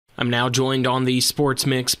I'm now joined on the Sports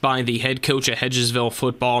Mix by the head coach of Hedgesville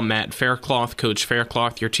football, Matt Faircloth. Coach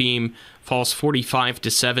Faircloth, your team falls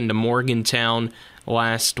 45-7 to Morgantown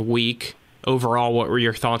last week. Overall, what were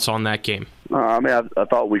your thoughts on that game? I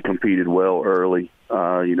thought we competed well early.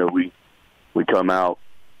 We come out,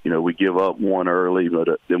 we give up one early, but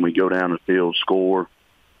then we go down the field, score,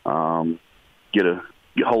 hold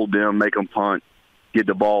them, make them punt, get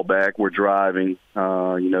the ball back. We're driving,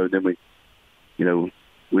 then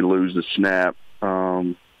we lose the snap,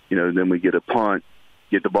 then we get a punt,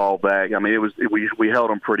 get the ball back. I mean, we held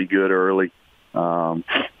them pretty good early.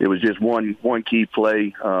 It was just one key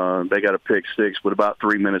play. They got a pick six with about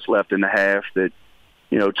 3 minutes left in the half that,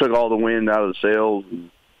 took all the wind out of the sails.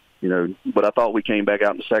 But I thought we came back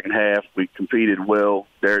out in the second half. We competed well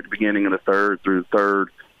there at the beginning of the third through the third.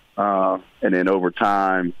 And then over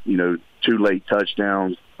time, 2 late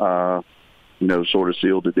touchdowns, sort of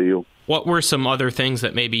sealed the deal. What were some other things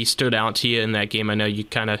that maybe stood out to you in that game? I know you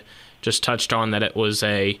kind of just touched on that it was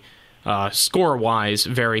a score-wise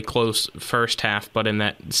very close first half, but in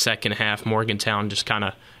that second half, Morgantown just kind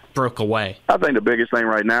of broke away. I think the biggest thing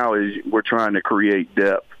right now is we're trying to create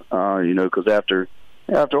depth, because after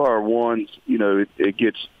our ones, it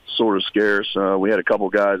gets sort of scarce. We had a couple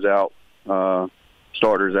guys out,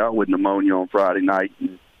 starters out with pneumonia on Friday night.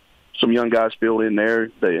 And some young guys filled in there,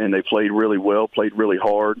 and they played really well, played really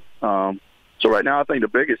hard. So right now I think the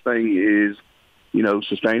biggest thing is,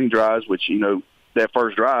 sustaining drives, which, that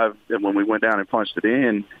first drive, and when we went down and punched it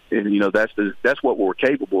in, and, that's what we're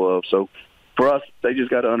capable of. So for us, they just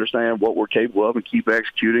got to understand what we're capable of and keep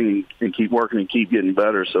executing and keep working and keep getting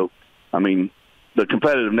better. So, the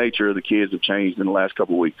competitive nature of the kids have changed in the last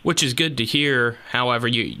couple of weeks. Which is good to hear. However,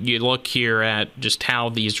 you look here at just how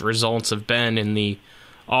these results have been, and the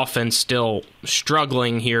offense still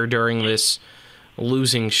struggling here during this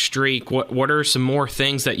losing streak. What are some more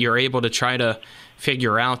things that you're able to try to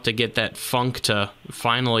figure out to get that funk to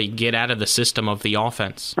finally get out of the system of the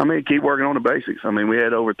offense? Keep working on the basics. We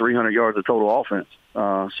had over 300 yards of total offense.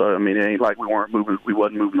 So it ain't like we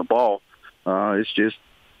wasn't moving the ball. It's just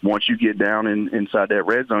once you get down inside that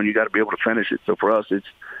red zone, you got to be able to finish it. So for us,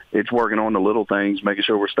 it's working on the little things, making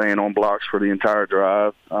sure we're staying on blocks for the entire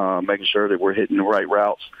drive, making sure that we're hitting the right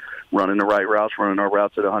routes, running the right routes, running our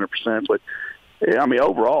routes at 100%. But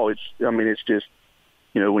overall, it's just,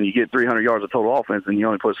 when you get 300 yards of total offense and you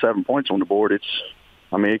only put 7 points on the board, it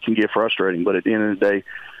can get frustrating. But at the end of the day,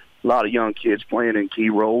 a lot of young kids playing in key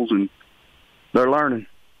roles, and they're learning.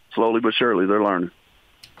 Slowly but surely, they're learning.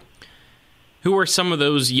 Who are some of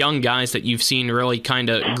those young guys that you've seen really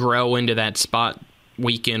kind of grow into that spot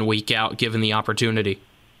week in, week out, given the opportunity?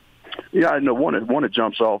 Yeah, I know one that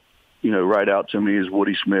jumps off, right out to me is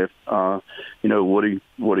Woody Smith.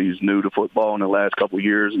 Woody's new to football in the last couple of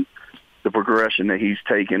years, and the progression that he's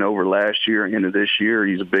taken over last year and into this year,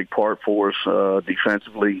 he's a big part for us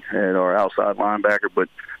defensively at our outside linebacker. But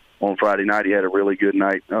on Friday night, he had a really good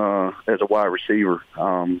night as a wide receiver.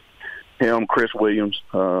 Chris Williams,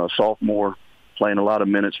 sophomore, playing a lot of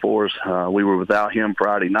minutes for us. We were without him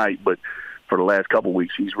Friday night, but for the last couple of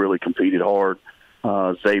weeks, he's really competed hard.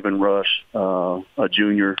 Zaven Rush, a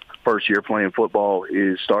junior, first year playing football,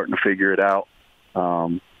 is starting to figure it out.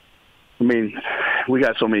 We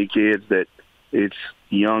got so many kids that it's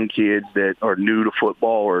young kids that are new to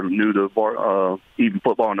football or new to even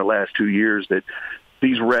football in the last 2 years, that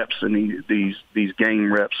these reps and these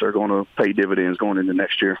game reps are going to pay dividends going into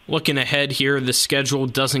next year. Looking ahead here, the schedule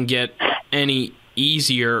doesn't get any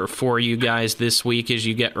easier for you guys this week as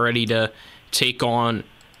you get ready to take on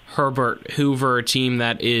Herbert Hoover, a team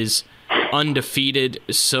that is undefeated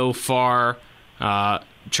so far.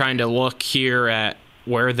 Trying to look here at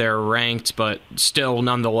where they're ranked, but still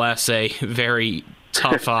nonetheless a very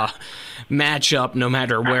tough matchup no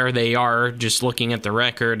matter where they are. Just looking at the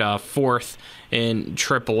record, fourth in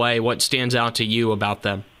AAA. What stands out to you about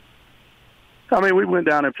them? We went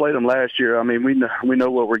down and played them last year. We know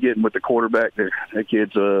what we're getting with the quarterback. That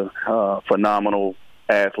kid's a phenomenal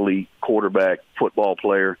athlete, quarterback, football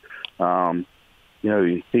player.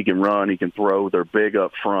 He can run, he can throw. They're big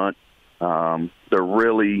up front.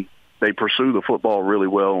 They pursue the football really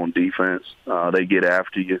well on defense. They get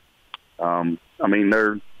after you.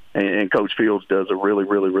 And Coach Fields does a really,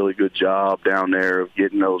 really, really good job down there of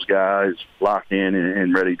getting those guys locked in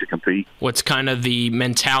and ready to compete. What's kind of the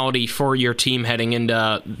mentality for your team heading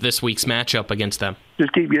into this week's matchup against them?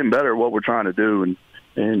 Just keep getting better at what we're trying to do,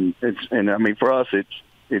 and for us,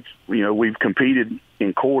 it's we've competed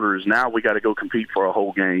in quarters. Now we got to go compete for a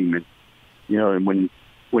whole game, and when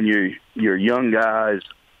you're young guys,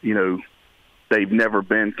 they've never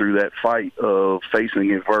been through that fight of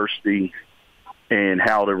facing adversity and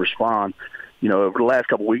how to respond. Over the last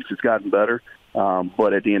couple of weeks, it's gotten better.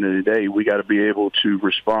 But at the end of the day, we got to be able to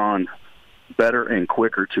respond better and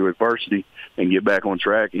quicker to adversity and get back on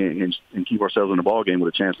track and keep ourselves in the ball game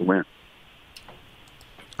with a chance to win.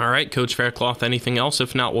 All right, Coach Faircloth, anything else?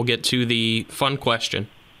 If not, we'll get to the fun question.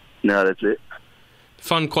 No, that's it.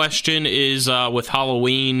 Fun question is with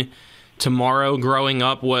Halloween tomorrow growing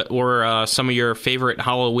up, what were some of your favorite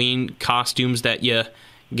Halloween costumes that you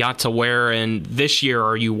got to wear? And this year,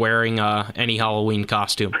 are you wearing any Halloween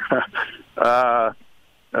costume? I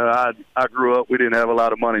grew up, we didn't have a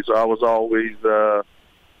lot of money, so I was always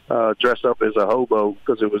dressed up as a hobo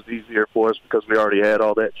because it was easier for us because we already had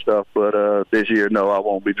all that stuff. But this year, no, I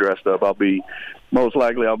won't be dressed up. Most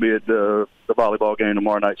likely I'll be at the volleyball game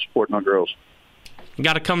tomorrow night supporting our girls. You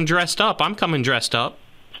got to come dressed up. I'm coming dressed up.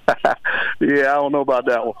 Yeah, I don't know about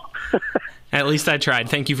that one. At least I tried.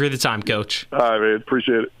 Thank you for the time, Coach. All right, man.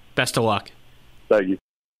 Appreciate it. Best of luck. Thank you.